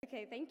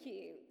Okay, thank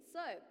you.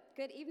 So,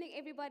 good evening,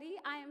 everybody.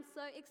 I am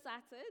so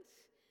excited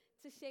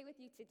to share with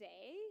you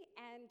today.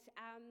 And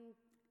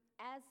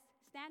as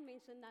Stan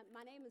mentioned,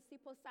 my name is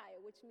Sipho Sayo,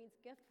 which means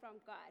gift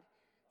from God.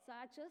 So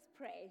I just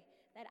pray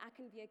that I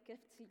can be a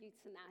gift to you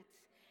tonight.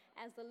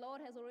 As the Lord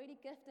has already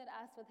gifted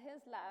us with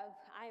His love,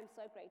 I am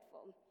so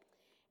grateful.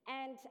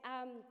 And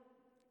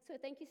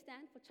so thank you,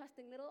 Stan, for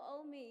trusting little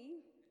old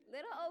me.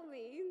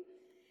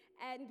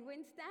 And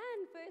when Stan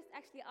first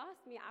actually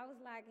asked me, I was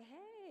like,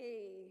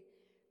 hey,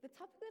 the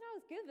topic that I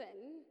was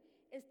given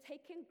is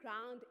taking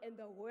ground in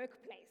the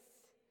workplace,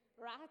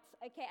 right?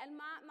 Okay, and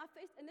my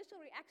first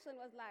initial reaction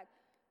was like,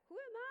 who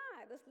am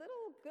I? This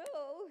little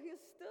girl who's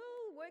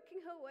still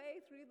working her way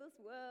through this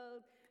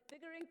world,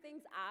 figuring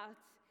things out,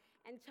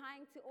 and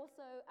trying to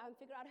also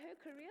figure out her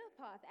career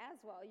path as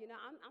well. You know,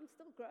 I'm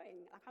still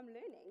growing, like I'm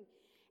learning.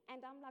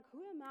 And I'm like,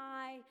 who am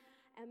I?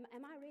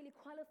 Am I really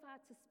qualified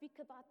to speak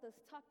about this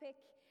topic?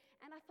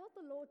 And I felt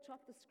the Lord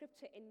drop the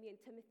scripture in me in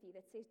Timothy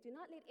that says, do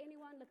not let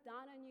anyone look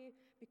down on you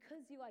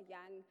because you are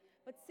young,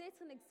 but set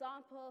an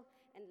example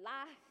in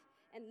life,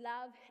 and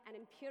love, and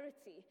in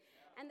purity.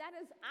 And that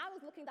is, I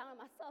was looking down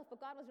on myself, but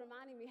God was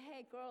reminding me,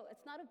 hey, girl,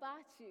 it's not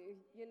about you,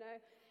 you know.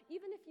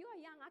 Even if you are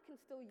young, I can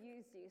still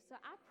use you. So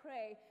I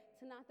pray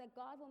tonight that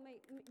God will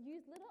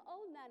use little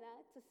old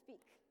Nana to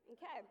speak,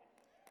 okay?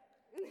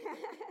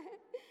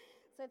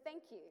 So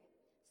thank you.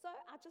 So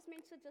I just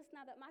mentioned just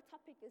now that my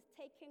topic is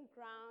taking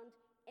ground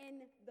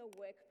in the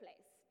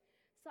workplace.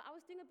 So I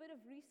was doing a bit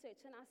of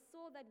research, and I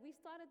saw that we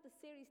started the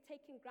series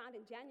Taking Ground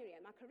in January,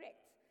 am I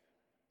correct?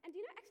 And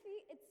you know, actually,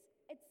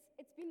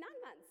 it's been 9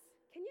 months.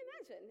 Can you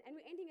imagine? And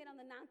we're ending it on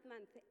the 9th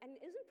month. And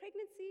isn't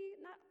pregnancy,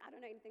 I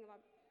don't know anything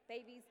about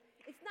babies.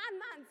 It's 9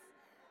 months.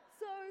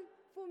 So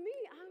for me,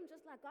 I'm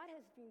just like, God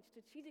has been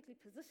strategically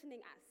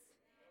positioning us.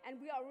 And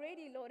we are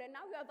ready, Lord. And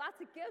now we're about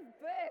to give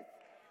birth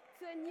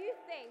to a new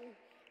thing.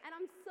 And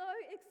I'm so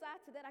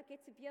excited that I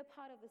get to be a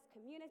part of this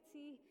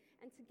community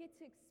and to get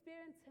to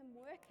experience Him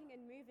working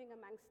and moving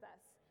amongst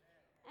us.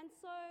 And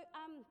so,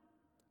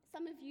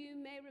 some of you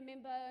may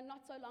remember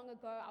not so long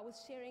ago, I was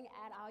sharing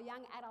at our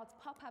young adults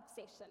pop-up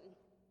session.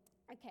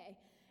 Okay,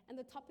 and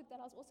the topic that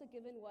I was also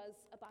given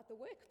was about the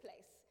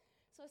workplace.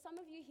 So some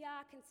of you here,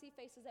 I can see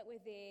faces that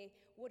were there,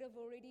 would have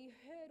already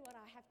heard what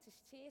I have to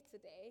share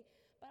today.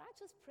 But I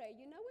just pray,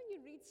 you know, when you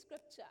read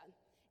scripture,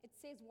 it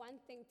says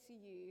one thing to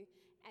you,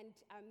 and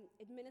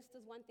it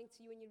ministers one thing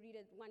to you when you read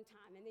it one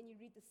time, and then you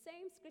read the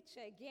same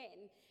scripture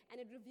again, and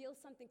it reveals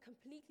something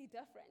completely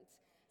different.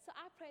 So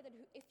I pray that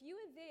if you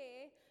were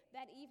there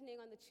that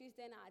evening on the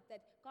Tuesday night,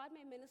 that God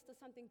may minister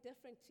something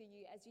different to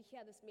you as you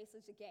hear this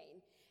message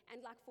again. And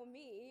like for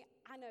me,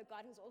 I know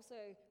God has also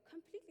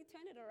completely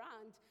turned it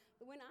around.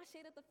 But when I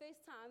shared it the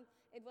first time,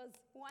 it was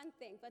one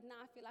thing, but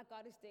now I feel like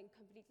God is doing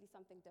completely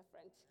something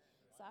different.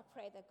 So I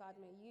pray that God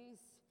may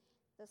use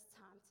this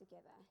time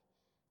together.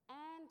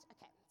 And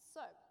okay,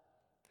 so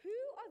who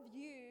of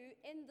you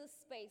in this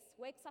space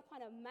wakes up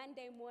on a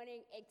Monday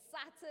morning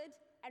excited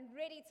and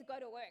ready to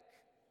go to work?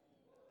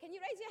 Can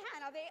you raise your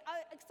hand? Are they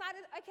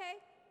excited? Okay,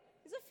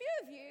 there's a few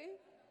of you.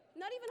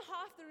 Not even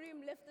half the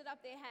room lifted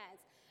up their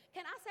hands.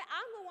 Can I say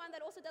I'm the one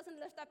that also doesn't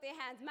lift up their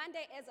hands?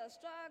 Monday is a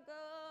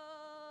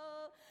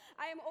struggle.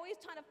 I am always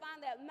trying to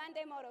find that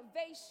Monday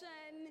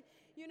motivation.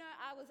 You know,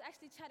 I was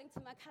actually chatting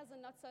to my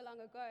cousin not so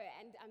long ago,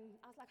 and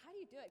I was like, how do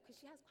you do it?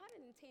 Because she has quite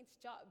an intense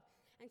job.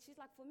 And she's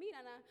like, for me,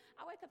 Nana,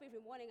 I wake up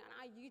every morning and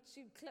I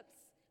YouTube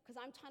clips because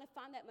I'm trying to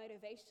find that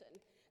motivation.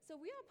 So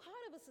we are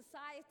part of a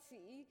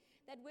society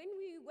that when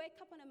we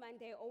wake up on a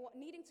Monday or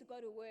needing to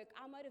go to work,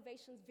 our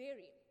motivations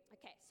vary.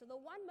 Okay, so the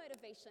one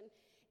motivation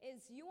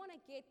is you want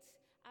to get,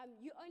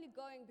 you're only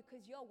going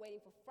because you're waiting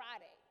for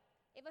Friday.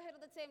 Ever heard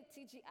of the term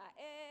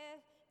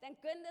TGIF?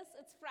 Thank goodness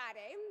it's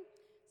Friday.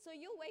 So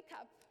you'll wake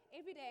up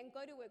every day and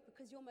go to work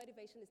because your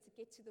motivation is to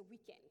get to the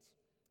weekend.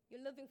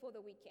 You're living for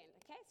the weekend,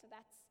 okay? So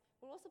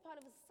we're also part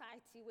of a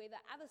society where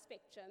the other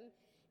spectrum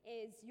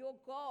is your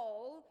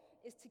goal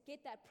is to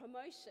get that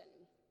promotion,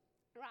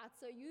 right?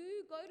 So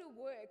you go to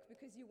work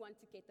because you want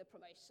to get the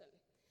promotion.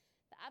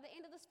 The other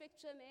end of the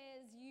spectrum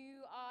is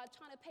you are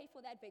trying to pay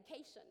for that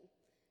vacation.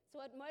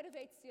 So what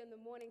motivates you in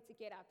the morning to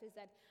get up is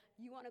that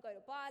you want to go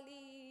to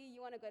Bali,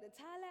 you want to go to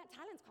Thailand.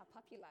 Thailand's quite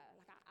popular.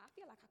 Like I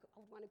feel like I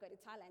would want to go to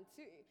Thailand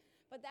too.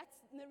 But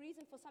that's the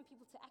reason for some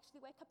people to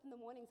actually wake up in the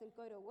mornings and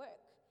go to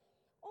work.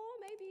 Or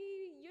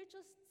maybe you're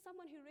just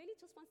someone who really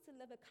just wants to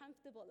live a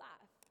comfortable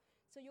life.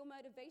 So your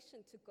motivation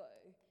to go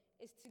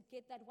is to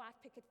get that white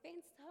picket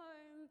fence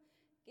home,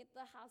 get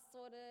the house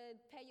sorted,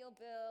 pay your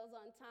bills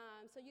on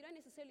time. So you don't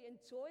necessarily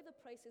enjoy the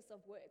process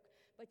of work,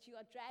 but you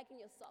are dragging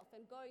yourself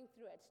and going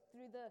through it,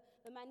 through the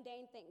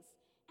mundane things.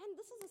 And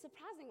this is a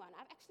surprising one.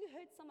 I've actually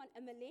heard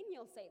a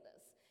millennial say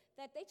this,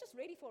 that they're just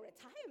ready for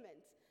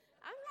retirement.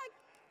 I'm like,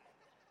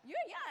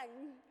 you're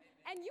young,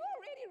 and you're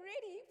already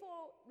ready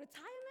for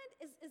retirement?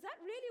 Is that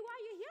really why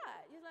you're here?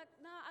 You're like,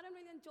 no, I don't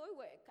really enjoy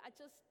work. I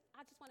just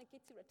want to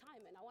get to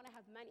retirement. I want to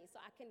have money so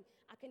I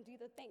can do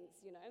the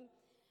things, you know.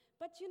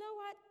 But you know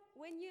what?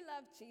 When you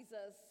love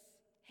Jesus,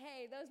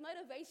 hey, those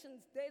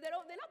motivations, they're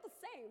not the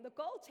same. The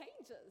goal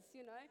changes,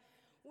 you know.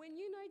 When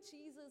you know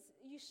Jesus,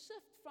 you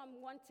shift from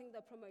wanting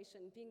the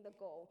promotion being the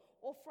goal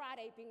or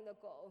Friday being the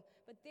goal.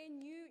 But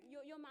then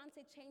your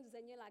mindset changes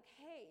and you're like,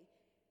 hey,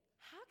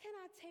 how can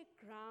I take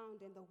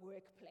ground in the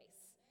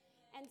workplace?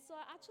 And so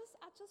I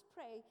just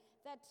pray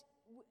that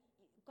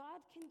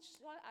God can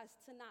show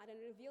us tonight and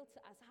reveal to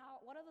us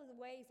what are the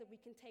ways that we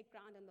can take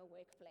ground in the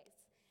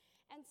workplace.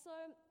 And so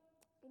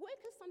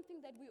work is something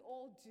that we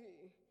all do,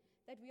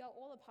 that we are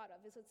all a part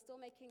of. Is it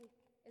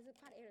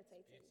quite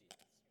irritating?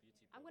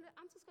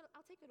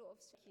 I'll take it off.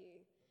 Thank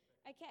you.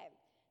 Okay,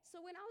 so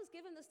when I was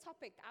given this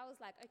topic, I was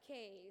like,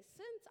 okay,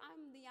 since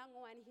I'm the young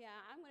one here,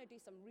 I'm going to do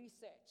some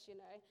research, you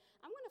know.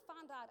 I'm going to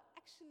find out,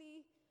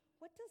 actually,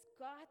 what does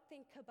God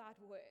think about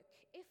work?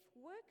 If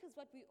work is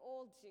what we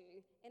all do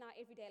in our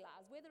everyday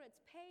lives, whether it's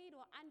paid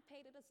or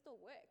unpaid, it is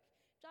still work.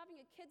 Driving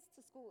your kids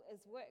to school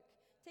is work.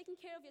 Taking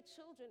care of your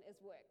children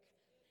is work.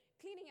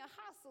 Cleaning your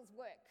house is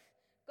work.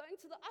 Going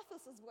to the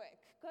office is work.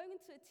 Going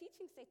into a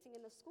teaching setting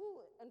in the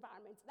school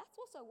environment, that's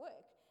also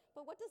work.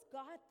 But what does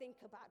God think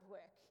about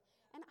work?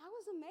 And I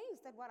was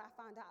amazed at what I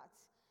found out.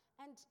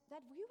 And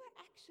that we were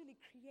actually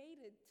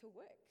created to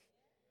work.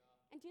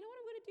 And do you know what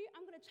I'm going to do?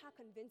 I'm going to try to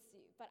convince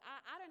you. But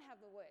I don't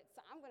have the words,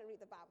 so I'm going to read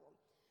the Bible.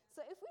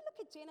 So if we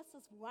look at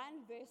Genesis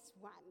 1, verse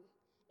 1,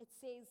 it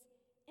says,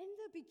 in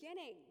the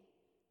beginning,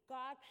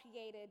 God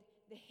created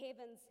the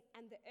heavens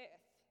and the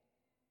earth.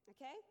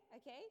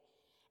 Okay?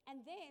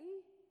 And then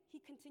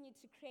he continued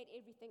to create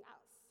everything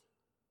else.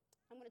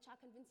 I'm going to try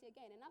to convince you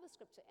again. Another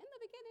scripture. In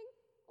the beginning,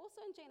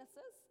 also in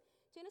Genesis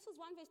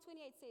 1 verse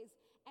 28 says,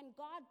 and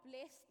God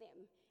blessed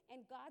them,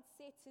 and God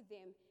said to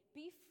them,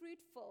 be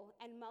fruitful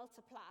and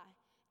multiply,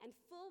 and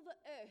fill the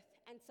earth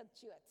and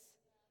subdue it,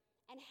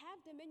 and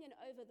have dominion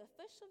over the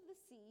fish of the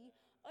sea,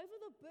 over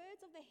the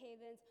birds of the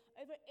heavens,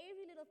 over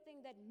every little thing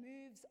that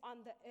moves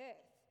on the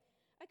earth.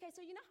 Okay,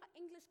 so you know how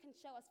English can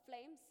show us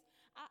flames?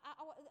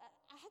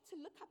 I had to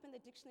look up in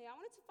the dictionary. I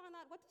wanted to find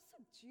out, what does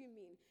subdue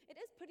mean?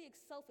 It is pretty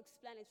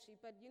self-explanatory,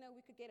 but you know,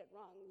 we could get it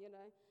wrong, you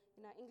know.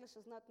 English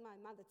is not my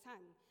mother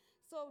tongue.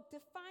 So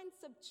define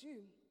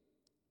subdue.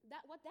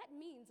 What that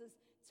means is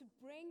to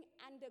bring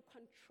under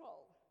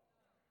control.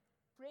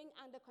 Bring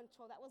under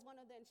control. That was one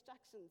of the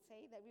instructions,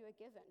 that we were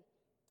given.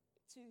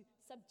 To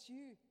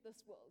subdue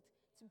this world,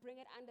 to bring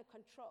it under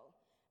control.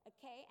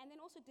 Okay, and then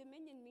also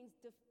dominion means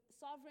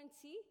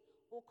sovereignty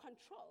or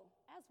control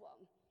as well.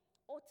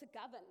 Or to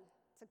govern.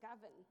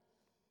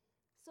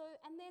 So,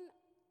 and then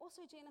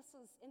also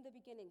Genesis in the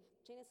beginning,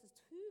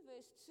 Genesis 2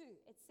 verse 2,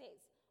 it says,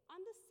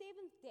 on the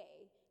seventh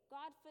day,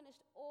 God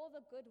finished all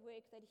the good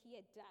work that he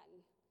had done.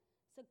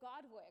 So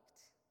God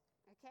worked,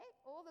 okay?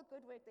 All the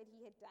good work that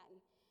he had done.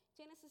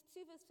 Genesis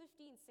 2 verse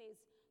 15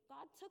 says,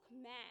 God took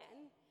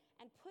man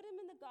and put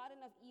him in the Garden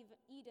of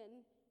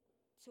Eden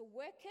to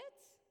work it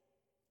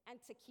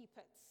and to keep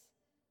it.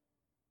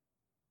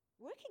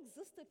 Work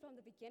existed from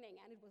the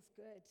beginning and it was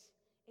good.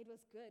 It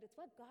was good. It's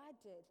what God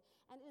did.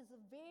 And it is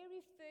the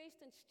very first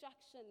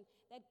instruction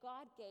that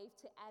God gave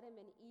to Adam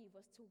and Eve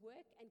was to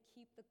work and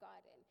keep the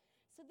garden.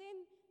 So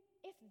then,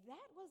 if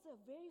that was the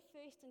very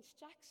first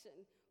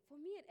instruction, for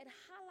me it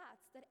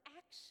highlights that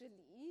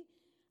actually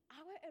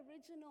our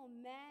original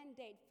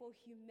mandate for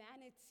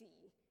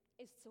humanity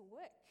is to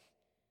work.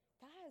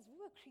 Guys,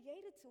 we were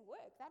created to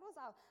work.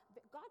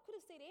 God could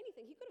have said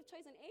anything. He could have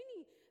chosen any,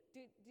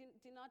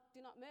 do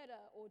not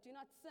murder or do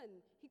not sin.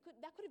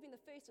 That could have been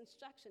the first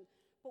instruction.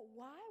 But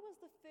why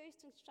was the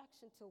first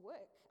instruction to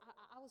work?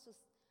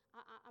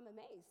 I'm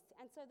amazed.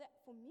 And so that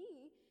for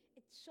me,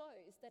 it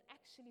shows that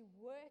actually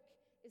work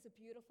is a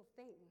beautiful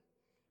thing.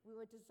 We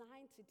were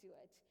designed to do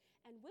it.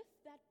 And with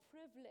that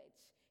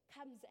privilege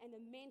comes an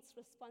immense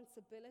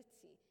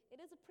responsibility.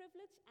 It is a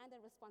privilege and a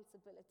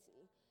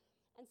responsibility.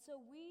 And so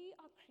we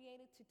are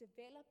created to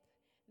develop,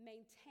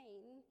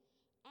 maintain,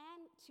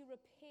 and to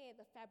repair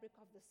the fabric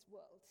of this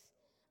world.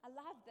 I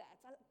love that.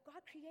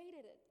 God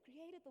created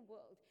the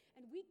world.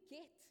 And we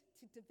get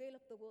to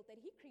develop the world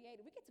that he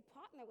created. We get to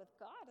partner with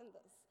God in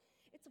this.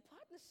 It's a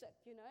partnership,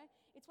 you know.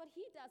 It's what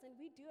he does, and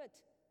we do it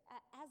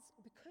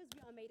because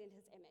we are made in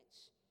his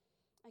image.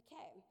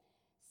 Okay,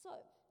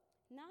 so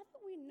now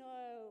that we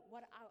know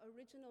what our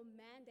original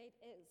mandate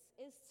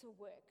is to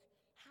work,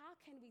 how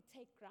can we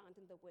take ground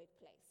in the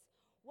workplace?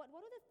 What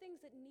are the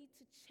things that need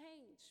to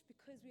change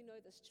because we know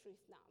this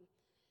truth now?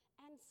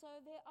 And so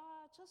there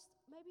are just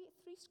maybe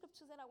 3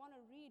 scriptures that I want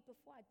to read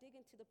before I dig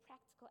into the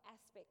practical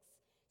aspects.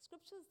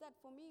 Scriptures that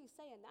for me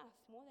say enough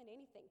more than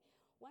anything.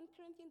 1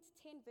 Corinthians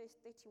 10 verse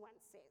 31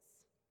 says,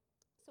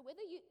 so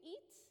whether you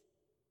eat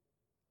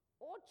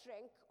or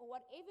drink or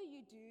whatever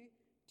you do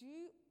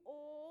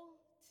all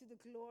to the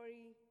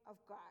glory of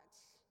God.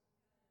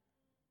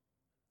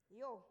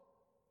 Yo,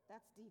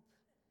 that's deep.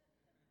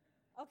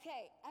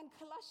 Okay, and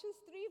Colossians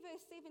 3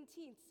 verse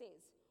 17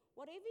 says,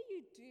 whatever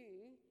you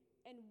do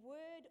in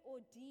word or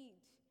deed,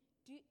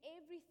 do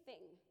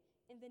everything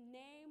in the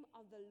name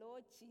of the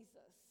Lord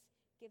Jesus,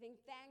 giving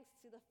thanks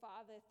to the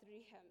Father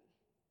through him.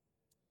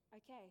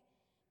 Okay,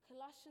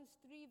 Colossians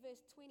 3,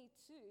 verse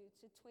 22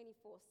 to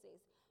 24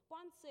 says,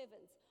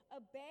 "Bondservants,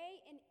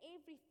 obey in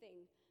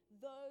everything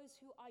those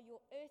who are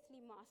your earthly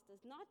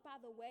masters, not by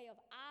the way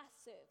of eye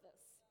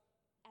service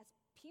as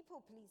people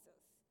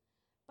pleasers,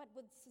 but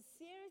with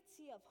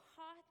sincerity of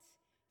heart,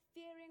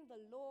 fearing the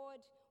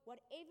Lord.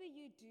 Whatever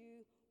you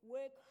do,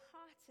 work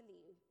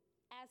heartily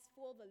as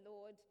for the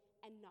Lord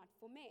and not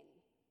for men,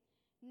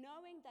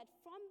 knowing that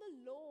from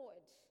the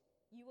Lord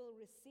you will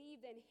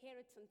receive the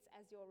inheritance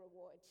as your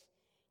reward.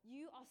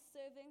 You are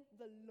serving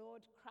the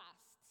Lord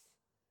Christ."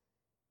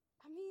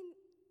 I mean,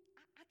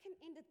 I can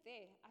end it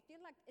there. I feel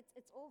like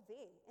it's all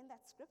there in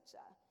that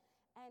scripture.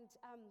 And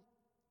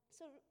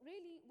so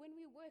really, when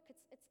we work,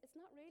 it's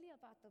not really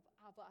about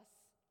our boss,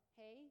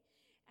 hey?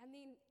 I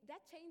mean,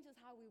 that changes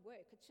how we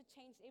work. It should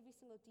change every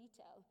single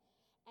detail.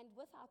 And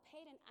with our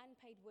paid and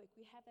unpaid work,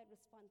 we have that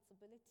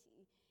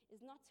responsibility,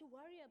 is not to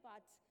worry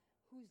about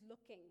who's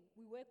looking.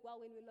 We work well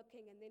when we're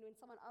looking, and then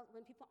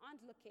when people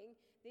aren't looking,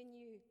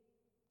 then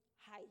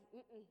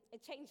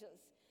it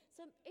changes.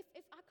 So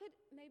if I could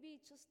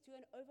maybe just do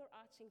an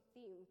overarching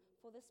theme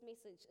for this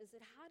message, is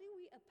that how do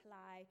we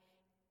apply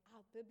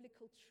our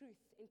biblical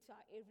truth into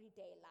our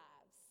everyday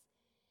lives?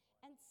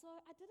 And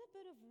so I did a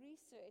bit of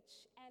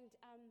research, and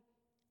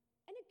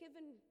in a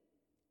given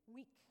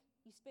week,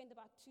 you spend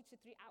about 2 to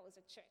 3 hours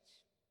at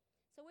church.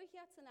 So we're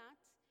here tonight,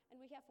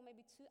 and we're here for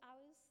maybe 2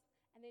 hours,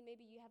 and then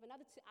maybe you have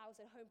another 2 hours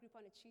at home group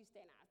on a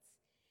Tuesday night.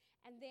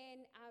 And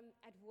then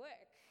at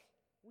work,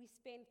 we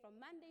spend from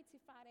Monday to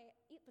Friday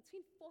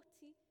between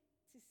 40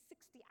 to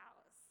 60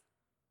 hours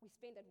we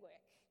spend at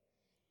work.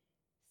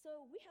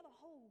 So we have a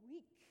whole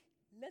week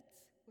lit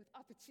with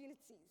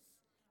opportunities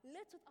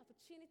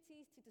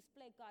to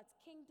display God's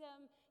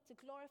kingdom, to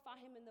glorify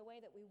Him in the way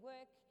that we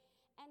work.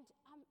 And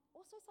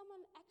also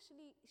someone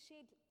actually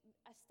shared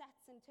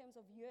stats in terms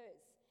of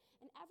years.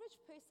 An average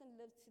person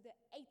lives to the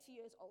 80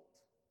 years old,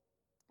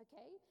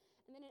 okay?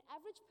 And then an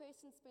average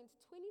person spends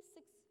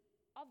 26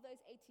 of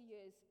those 80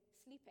 years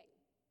sleeping.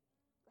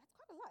 That's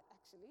quite a lot,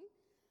 actually.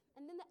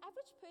 And then the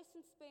average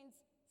person spends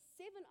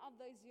 7 of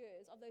those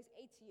years, of those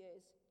 80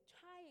 years,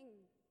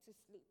 trying to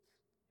sleep.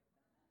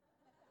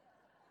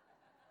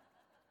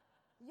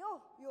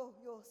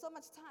 So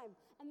much time.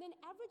 And then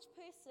average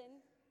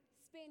person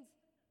spends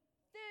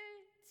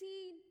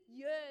 13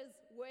 years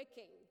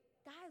working.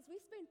 Guys, we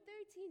spend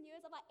 13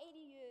 years of our 80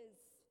 years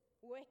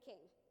working,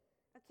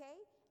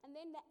 okay? And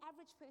then the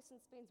average person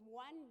spends 1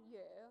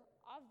 year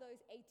of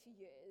those 80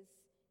 years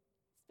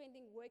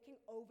spending working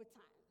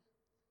overtime.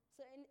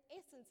 So in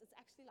essence, it's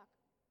actually like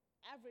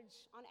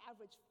on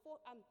average,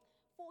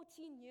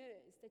 14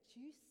 years that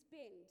you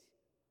spend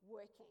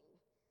working.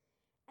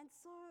 And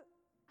so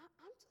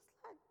I'm just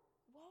like,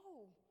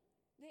 whoa,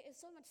 there is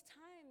so much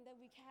time that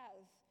we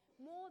have,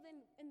 more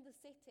than in the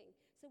setting.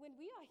 So when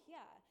we are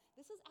here,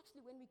 this is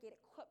actually when we get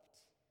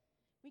equipped.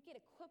 We get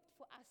equipped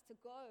for us to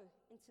go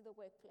into the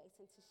workplace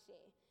and to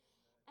share.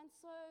 And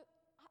so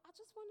I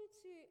just wanted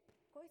to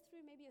go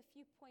through maybe a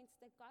few points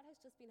that God has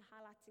just been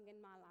highlighting in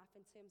my life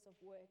in terms of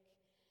work,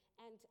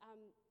 and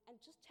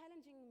just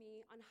challenging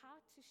me on how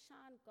to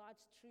shine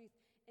God's truth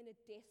in a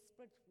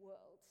desperate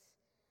world.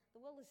 The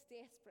world is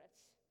desperate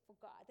for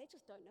God. They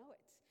just don't know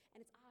it. And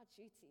it's our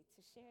duty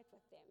to share it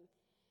with them.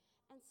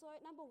 And so,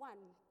 number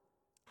one,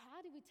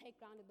 how do we take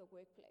ground in the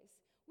workplace?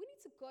 We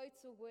need to go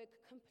to work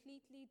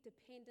completely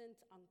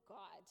dependent on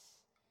God.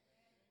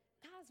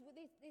 Guys,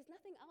 there's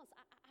nothing else.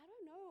 I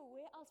don't know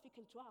where else we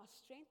can draw our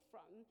strength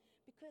from,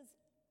 because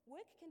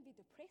work can be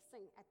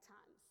depressing at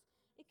times.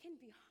 It can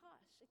be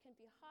harsh. It can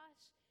be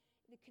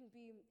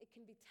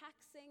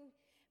taxing.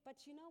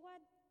 But you know what?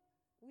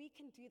 We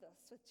can do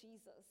this with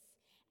Jesus.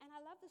 And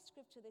I love the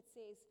scripture that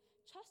says,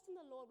 "Trust in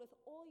the Lord with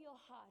all your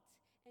heart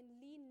and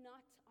lean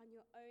not on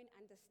your own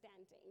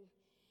understanding."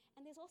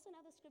 And there's also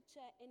another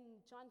scripture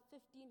in John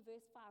 15,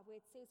 verse 5, where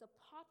it says,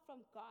 "Apart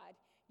from God,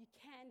 you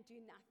can do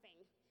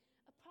nothing."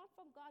 Apart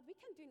from God, we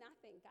can do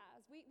nothing,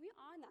 guys. We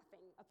are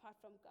nothing apart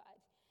from God.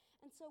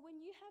 And so when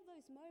you have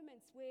those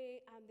moments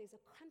where there's a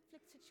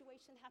conflict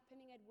situation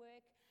happening at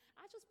work,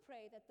 I just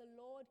pray that the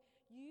Lord,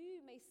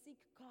 you may seek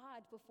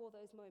God before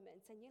those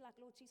moments. And you're like,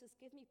 "Lord Jesus,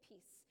 give me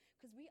peace,"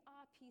 because we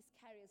are peace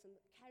carriers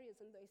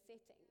in those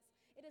settings.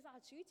 It is our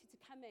duty to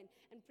come in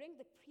and bring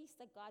the peace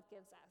that God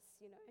gives us,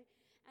 you know.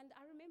 And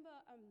I remember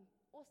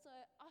also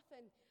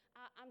often,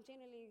 I'm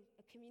generally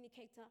a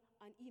communicator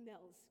on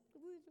emails.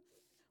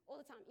 All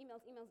the time,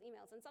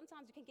 emails. And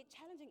sometimes you can get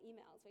challenging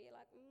emails where you're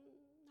like,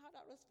 how do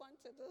I respond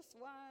to this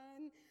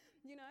one?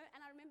 You know,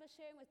 and I remember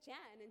sharing with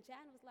Jan, and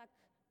Jan was like,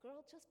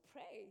 "Girl, just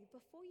pray.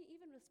 Before you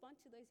even respond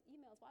to those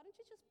emails, why don't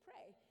you just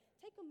pray?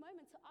 Take a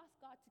moment to ask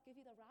God to give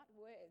you the right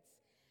words."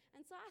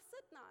 And so I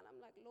sit now and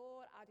I'm like,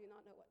 "Lord, I do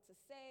not know what to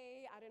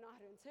say. I don't know how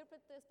to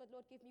interpret this, but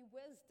Lord, give me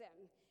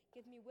wisdom.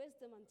 Give me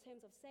wisdom in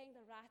terms of saying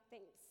the right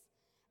things."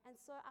 And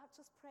so I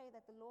just pray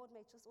that the Lord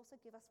may just also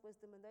give us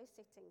wisdom in those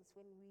settings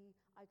when we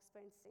are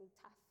experiencing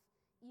tough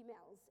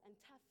emails and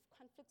tough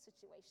conflict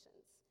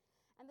situations.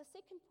 And the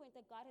second point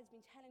that God has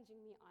been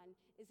challenging me on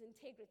is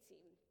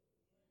integrity.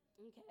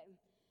 Okay.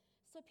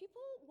 So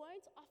people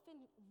won't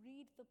often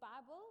read the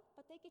Bible,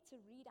 but they get to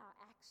read our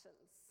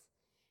actions.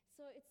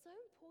 So it's so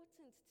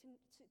important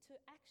to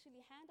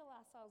actually handle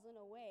ourselves in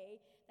a way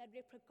that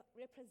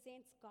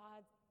represents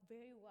God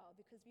very well,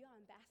 because we are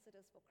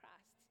ambassadors for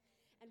Christ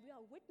and we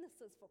are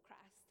witnesses for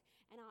Christ,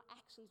 and our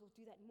actions will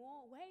do that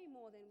way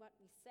more than what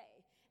we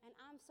say. And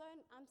I'm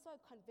so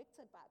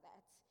convicted by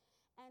that.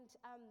 And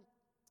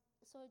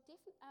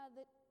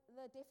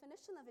the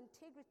definition of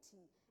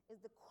integrity is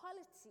the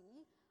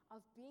quality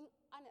of being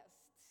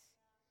honest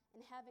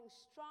and having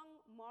strong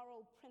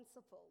moral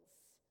principles.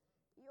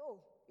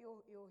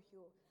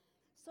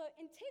 So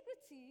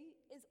integrity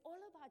is all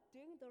about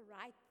doing the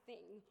right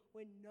thing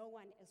when no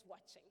one is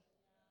watching.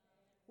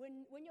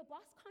 When your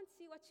boss can't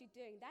see what you're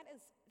doing, that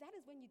is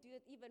when you do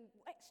it even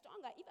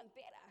stronger, even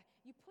better.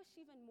 You push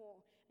even more,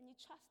 and you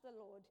trust the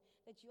Lord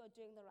that you are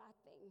doing the right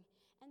thing.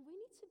 And we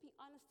need to be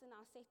honest in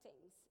our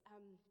settings.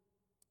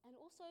 And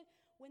also,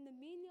 when the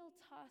menial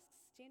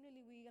tasks,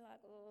 generally we're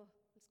like, oh,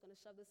 I'm just going to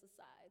shove this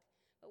aside.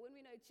 But when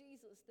we know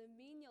Jesus, the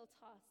menial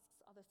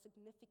tasks are the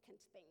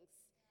significant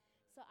things.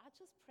 So I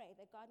just pray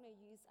that God may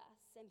use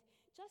us. And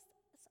just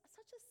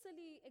such a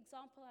silly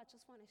example I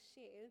just want to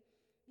share.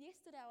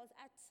 Yesterday I was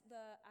at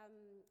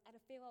a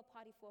farewell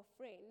party for a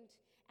friend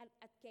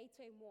at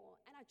Gateway Mall,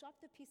 and I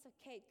dropped a piece of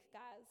cake,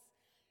 guys.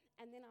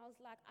 And then I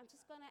was like, I'm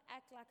just going to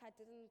act like I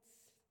didn't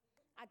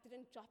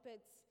drop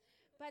it.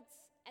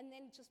 And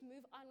then just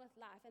move on with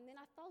life. And then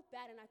I felt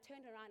bad, and I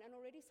turned around, and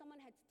already someone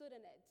had stood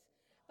in it.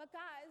 But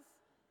guys,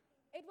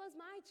 it was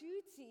my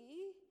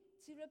duty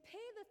to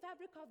repair the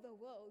fabric of the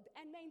world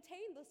and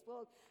maintain this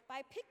world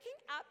by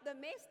picking up the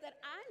mess that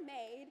I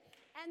made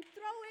and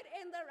throw it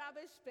in the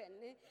rubbish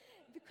bin.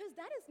 Because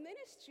that is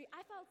ministry.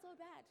 I felt so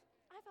bad,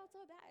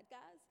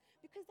 guys.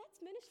 Because that's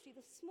ministry.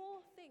 The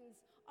small things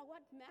are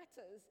what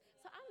matters.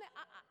 So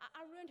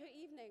I ruined her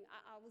evening.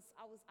 I was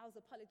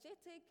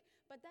apologetic,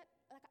 but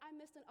I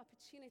missed an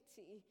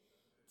opportunity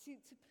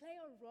to play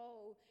a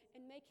role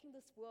in making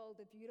this world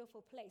a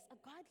beautiful place, a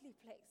godly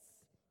place,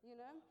 you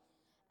know?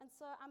 And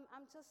so I'm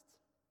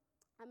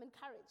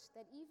encouraged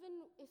that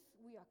even if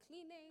we are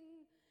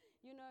cleaning,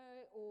 you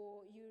know,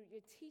 or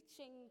you're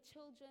teaching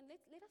children,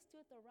 let us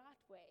do it the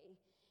right way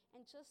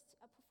and just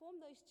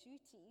perform those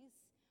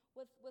duties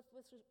with an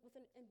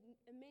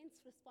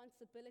immense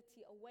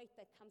responsibility, a weight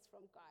that comes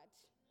from God.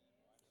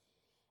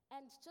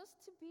 And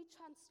just to be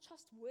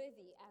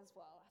trustworthy as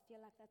well. I feel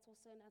like that's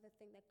also another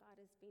thing that God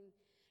has been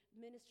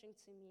ministering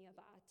to me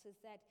about, is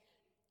that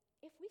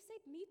if we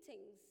set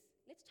meetings,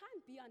 let's try and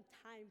be on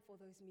time for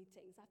those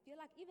meetings. I feel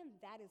like even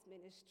that is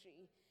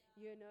ministry,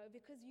 you know,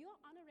 because you're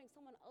honoring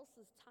someone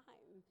else's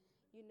time,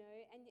 you know,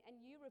 and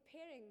you're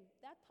repairing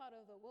that part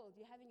of the world.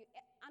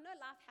 I know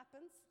life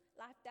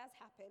does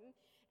happen,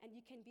 and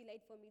you can be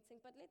late for a meeting,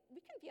 but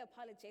we can be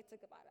apologetic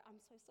about it. I'm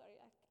so sorry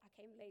I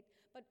came late.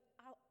 But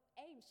our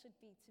aim should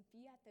be to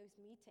be at those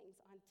meetings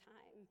on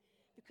time,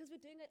 because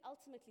we're doing it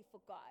ultimately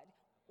for God.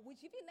 Would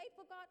you be late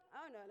for God?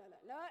 Oh, no. No,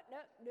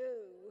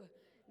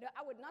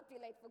 I would not be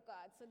late for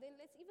God. So then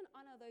let's even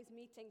honor those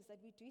meetings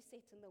that we do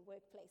set in the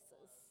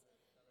workplaces.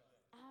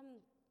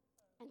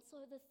 And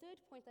so the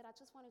third point that I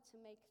just wanted to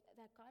make,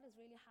 that God is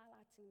really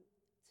highlighting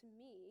to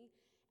me,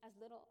 as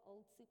little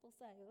old Sipho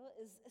Sayo,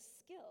 is a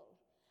skill.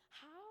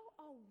 How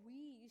are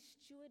we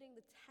stewarding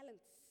the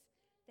talents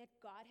that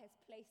God has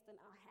placed in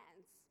our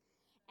hands?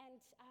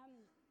 And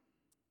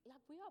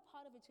we are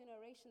part of a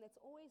generation that's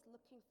always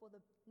looking for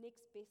the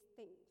next best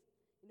thing.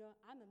 You know,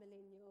 I'm a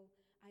millennial.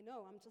 I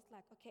know, I'm just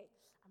like, okay,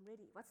 I'm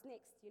ready. What's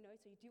next? You know,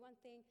 so you do one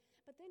thing.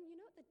 But then, you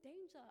know, the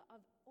danger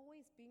of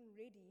always being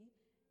ready,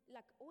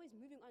 like always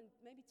moving on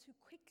maybe too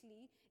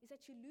quickly, is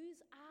that you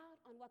lose out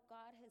on what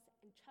God has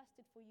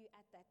entrusted for you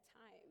at that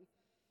time.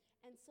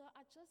 And so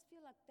I just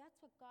feel like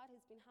that's what God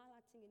has been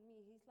highlighting in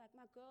me. He's like,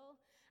 my girl,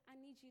 I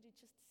need you to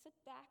just sit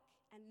back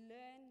and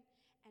learn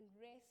and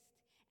rest.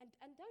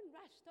 And don't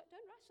rush.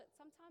 Don't rush it.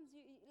 Sometimes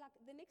like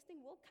the next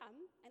thing will come,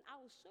 and I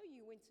will show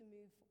you when to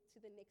move to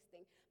the next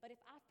thing. But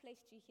if I've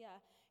placed you here,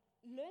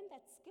 learn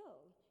that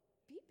skill.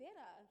 Be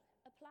better.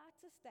 Apply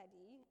to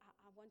study.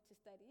 I want to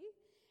study.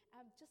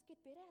 Just get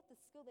better at the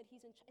skill that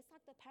He's it's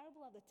like the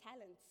parable of the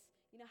talents.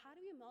 You know, how do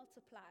we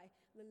multiply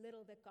the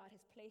little that God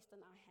has placed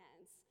in our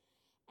hands?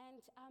 And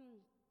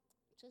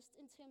just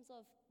in terms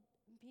of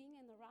being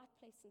in the right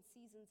place and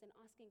seasons and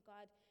asking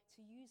God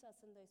to use us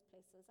in those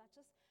places. I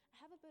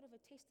have a bit of a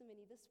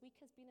testimony. This week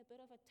has been a bit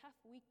of a tough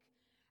week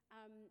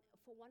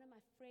for one of my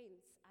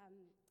friends. I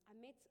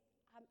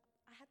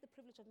had the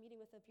privilege of meeting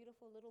with a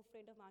beautiful little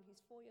friend of mine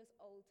who's 4 years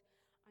old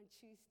on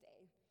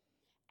Tuesday.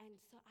 And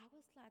so I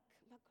was like,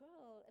 my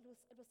girl, it was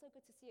so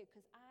good to see her,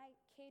 because I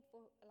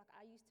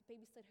used to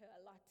babysit her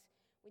a lot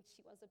when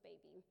she was a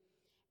baby.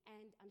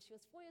 And she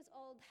was 4 years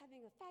old,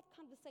 having a fat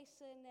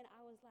conversation, and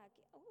I was like,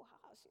 oh,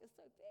 wow, she is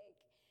so big.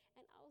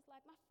 And I was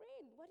like, my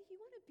friend, what do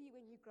you want to be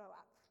when you grow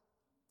up?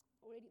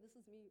 Already, this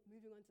is me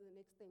moving on to the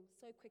next thing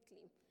so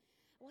quickly.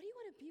 What do you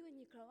want to be when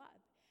you grow up?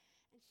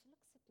 And she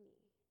looks at me,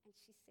 and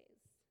she says,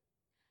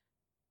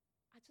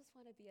 I just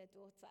want to be a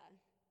daughter.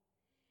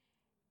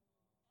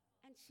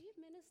 And she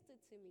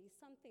ministered to me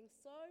something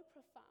so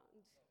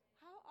profound.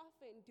 How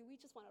often do we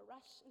just want to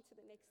rush into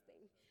the next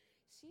thing?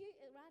 She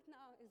right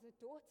now is a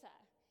daughter,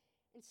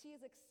 and she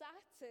is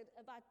excited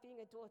about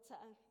being a daughter.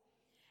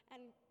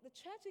 And the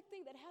tragic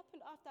thing that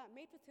happened after I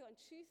met with her on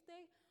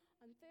Tuesday,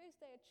 on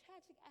Thursday, a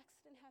tragic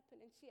accident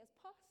happened, and she has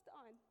passed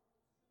on.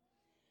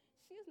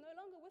 She is no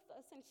longer with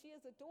us, and she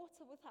is a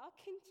daughter with our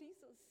King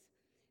Jesus.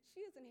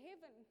 She is in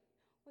heaven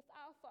with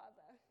our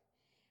Father.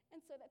 And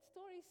so that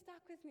story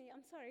stuck with me.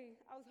 I'm sorry,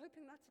 I was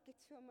hoping not to get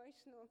too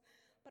emotional,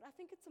 but I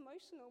think it's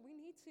emotional. We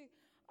need to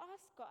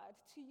ask God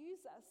to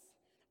use us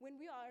when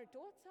we are a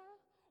daughter,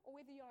 or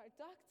whether you are a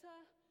doctor,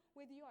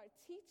 whether you are a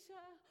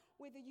teacher,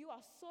 whether you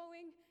are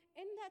sowing,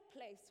 in that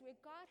place where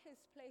God has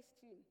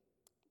placed you.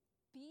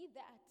 Be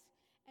that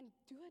and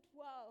do it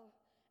well,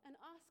 and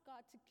ask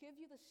God to give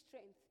you the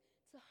strength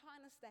to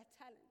harness that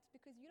talent,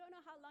 because you don't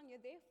know how long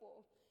you're there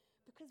for.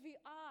 Because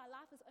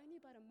life is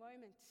only but a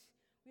moment.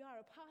 We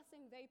are a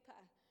passing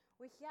vapor.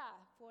 We're here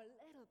for a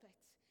little bit.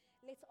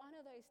 Let's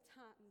honor those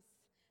times.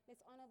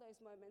 Let's honor those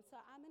moments.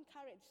 So I'm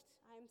encouraged.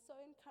 I am so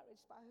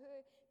encouraged by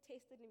her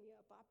testimony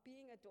about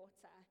being a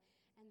daughter.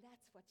 And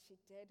that's what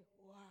she did.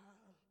 Wow.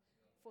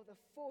 For the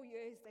 4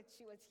 years that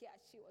she was here,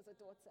 she was a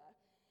daughter.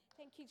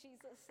 Thank you,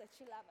 Jesus, that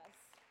you love us.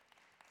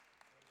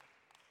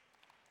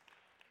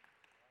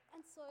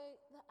 And so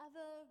the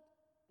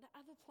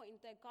other point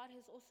that God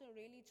has also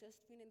really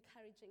just been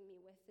encouraging me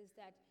with is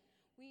that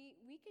we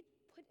get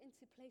put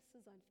into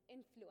places of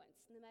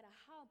influence, no matter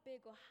how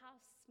big or how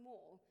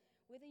small,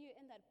 whether you're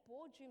in that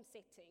boardroom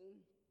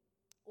setting,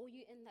 or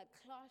you're in that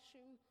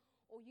classroom,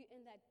 or you're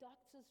in that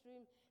doctor's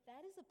room,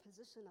 that is a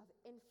position of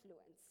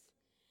influence.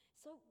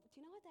 So do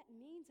you know what that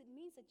means? It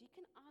means that you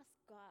can ask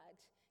God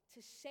to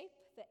shape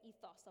the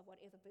ethos of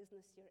whatever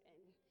business you're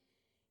in.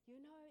 You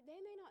know, they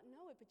may not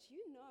know it, but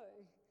you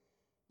know.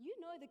 You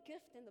know the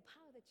gift and the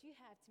power that you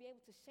have to be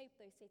able to shape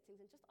those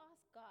settings, and just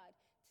ask God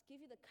to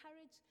give you the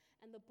courage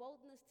and the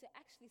boldness to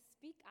actually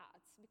speak out,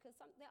 because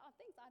there are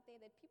things out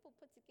there that people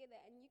put together,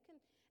 and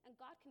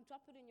God can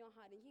drop it in your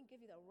heart, and He can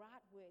give you the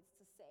right words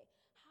to say.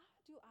 How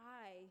do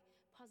I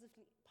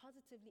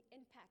positively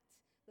impact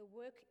the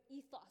work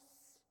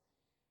ethos,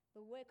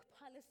 the work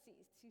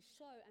policies, to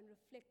show and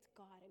reflect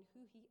God and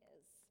who He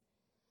is?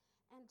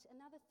 And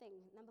another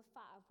thing, number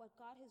 5, what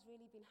God has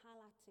really been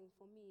highlighting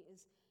for me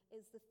is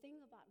the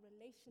thing about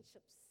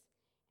relationships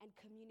and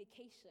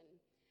communication.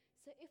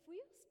 So if we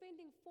are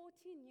spending 14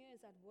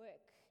 years at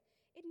work,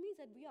 it means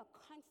that we are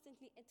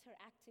constantly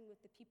interacting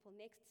with the people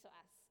next to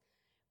us.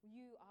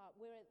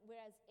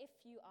 Whereas if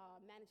you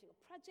are managing a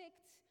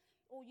project,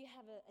 or you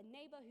have a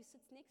neighbor who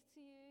sits next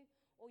to you,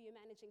 or you're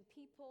managing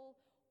people,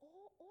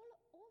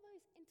 all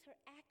those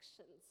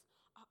interactions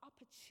are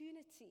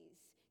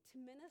opportunities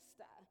to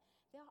minister.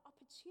 There are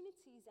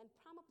opportunities and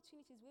prime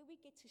opportunities where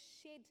we get to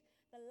shed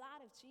the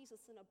light of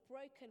Jesus in a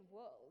broken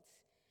world.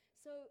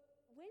 So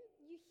when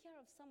you hear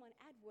of someone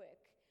at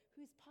work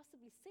who's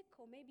possibly sick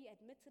or maybe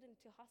admitted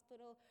into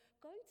hospital,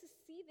 going to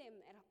see them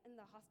in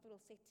the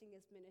hospital setting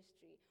is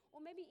ministry.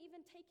 Or maybe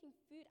even taking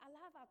food. I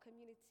love our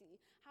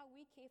community, how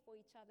we care for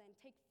each other and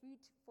take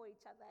food for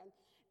each other. And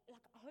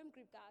like a home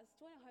group, guys,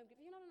 join a home group.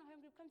 If you're not in a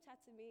home group, come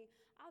chat to me.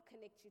 I'll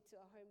connect you to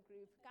a home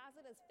group. Guys,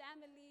 it is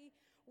family.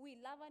 We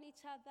love on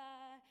each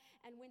other.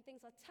 And when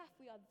things are tough,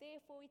 we are there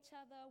for each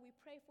other. We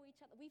pray for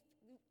each other.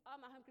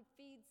 My home group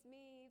feeds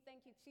me.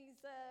 Thank you,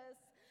 Jesus.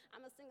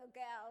 I'm a single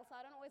girl, so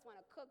I don't always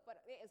want to cook, but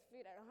there is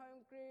food at a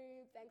home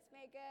group. Thanks,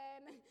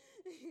 Megan.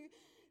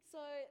 So,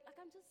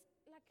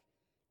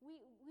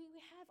 we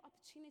have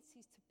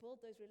opportunities to build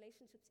those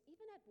relationships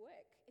even at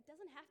work. It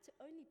doesn't have to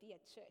only be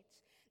at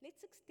church. Let's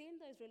extend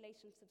those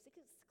relationships. Let's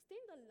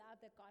extend the love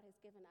that God has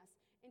given us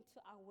into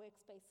our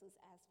workspaces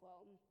as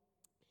well.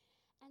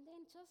 And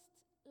then just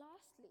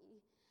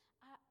lastly,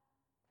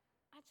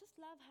 I just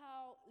love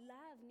how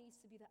love needs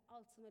to be the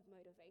ultimate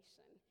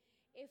motivation.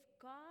 If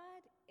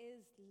God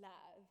is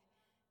love,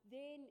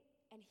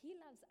 and He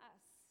loves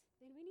us,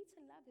 then we need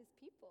to love His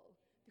people,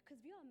 because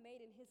we are made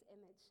in His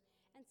image.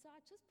 And so I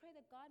just pray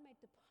that God may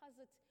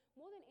deposit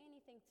more than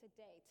anything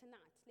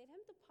tonight. Let Him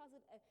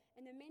deposit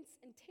an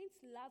immense, intense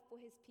love for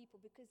His people,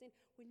 because then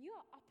when you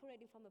are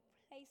operating from a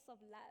place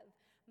of love,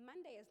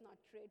 Monday is not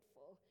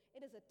dreadful.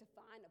 It is a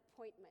divine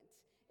appointment.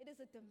 It is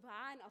a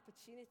divine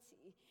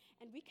opportunity.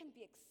 And we can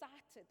be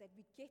excited that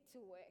we get to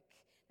work,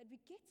 that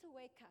we get to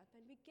wake up,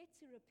 and we get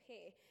to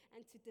repair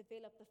and to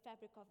develop the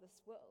fabric of this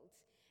world.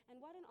 And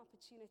what an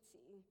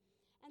opportunity.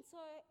 And so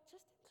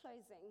just in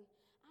closing,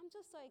 I'm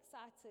just so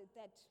excited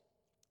that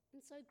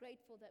I'm so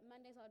grateful that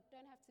Mondays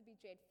don't have to be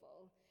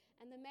dreadful.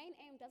 And the main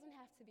aim doesn't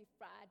have to be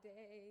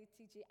Friday,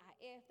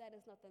 TGIF. That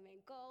is not the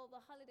main goal. The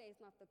holiday is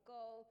not the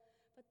goal.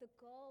 But the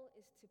goal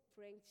is to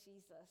bring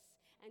Jesus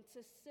and to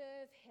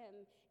serve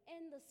Him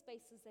in the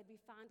spaces that we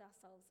find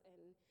ourselves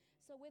in.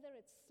 So whether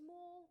it's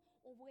small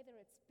or whether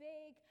it's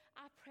big,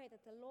 I pray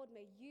that the Lord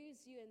may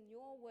use you in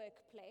your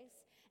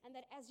workplace, and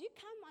that as you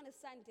come on a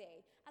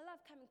Sunday, I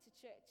love coming to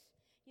church.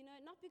 You know,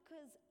 not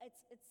because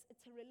it's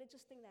a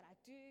religious thing that I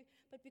do,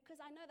 but because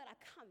I know that I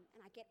come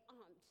and I get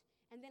armed.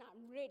 And then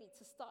I'm ready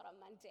to start on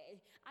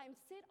Monday. I'm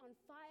set on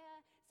fire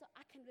so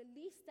I can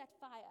release that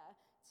fire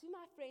to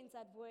my friends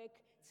at work,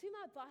 to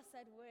my boss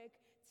at work,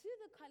 to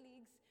the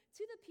colleagues,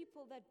 to the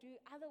people that do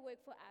other work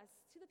for us,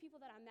 to the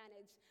people that I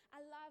manage.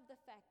 I love the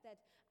fact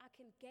that I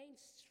can gain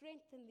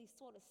strength in these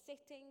sort of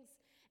settings,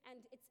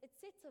 and it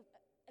sets a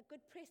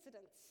good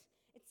precedent.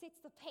 It sets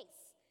the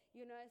pace,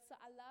 you know. So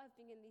I love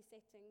being in these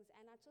settings,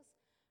 and I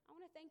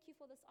want to thank you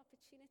for this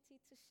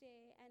opportunity to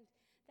share, and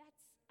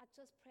I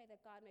just pray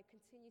that God may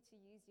continue to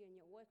use you in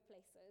your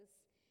workplaces,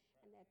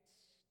 and that,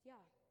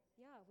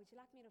 would you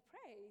like me to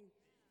pray?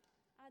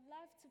 I'd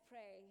love to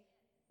pray.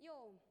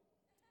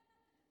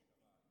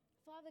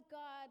 Father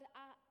God,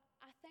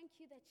 I thank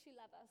you that you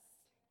love us.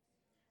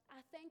 I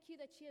thank you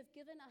that you have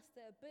given us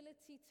the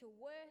ability to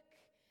work,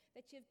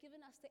 that you have given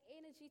us the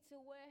energy to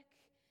work,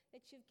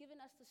 that you've given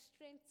us the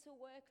strength to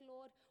work,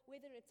 Lord,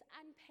 whether it's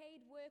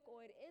unpaid work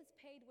or it is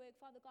paid work.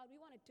 Father God,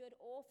 we want to do it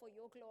all for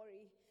your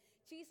glory.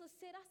 Jesus,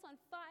 set us on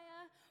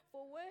fire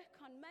for work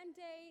on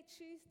Monday,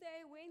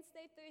 Tuesday,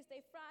 Wednesday,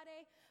 Thursday,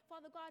 Friday.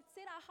 Father God,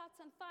 set our hearts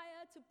on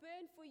fire to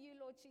burn for you,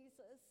 Lord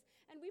Jesus.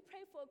 And we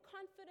pray for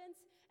confidence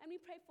and we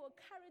pray for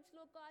courage,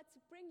 Lord God, to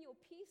bring your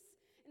peace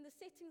in the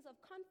settings of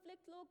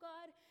conflict, Lord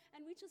God.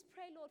 And we just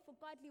pray, Lord, for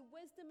godly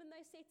wisdom in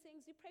those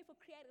settings. We pray for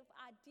creative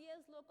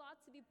ideas, Lord God,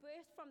 to be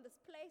birthed from this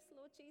place,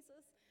 Lord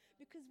Jesus,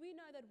 because we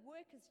know that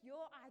work is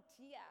your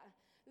idea.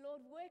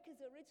 Lord, work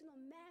is the original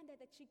mandate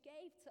that you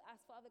gave to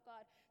us, Father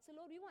God. So,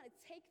 Lord, we want to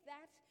take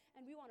that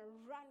and we want to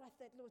run with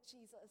it, Lord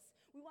Jesus.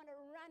 We want to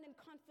run in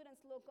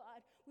confidence, Lord God.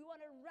 We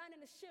want to run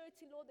in the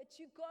surety, Lord, that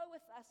you go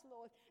with us,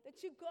 Lord,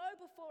 that you go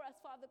before us,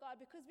 Father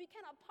God, because we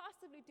cannot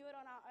possibly do it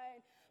on our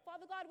own.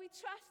 Father God, we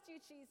trust you,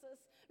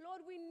 Jesus.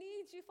 Lord, we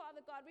need you,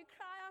 Father God. We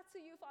cry out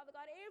to you, Father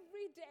God,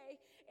 every day,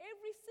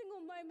 every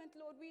single moment,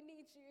 Lord, we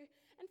need you.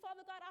 And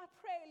Father God, I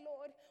pray,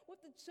 Lord, with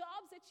the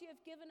jobs that you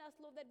have given us,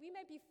 Lord, that we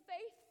may be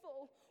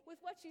faithful with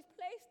what you've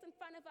placed in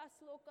front of us,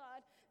 Lord God.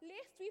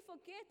 Lest we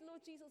forget,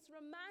 Lord Jesus,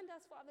 remind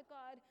us, Father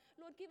God.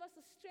 Lord, give us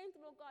the strength,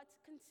 Lord God, to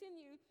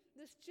continue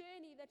this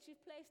journey that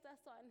you've placed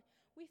us on.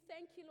 We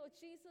thank you, Lord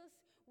Jesus.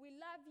 We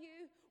love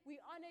you.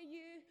 We honor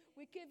you.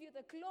 We give you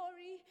the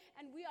glory.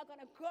 And we are going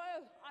to go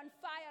on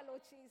fire,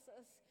 Lord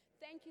Jesus.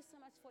 Thank you so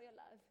much for your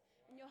love.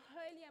 In your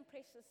holy and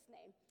precious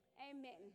name, amen.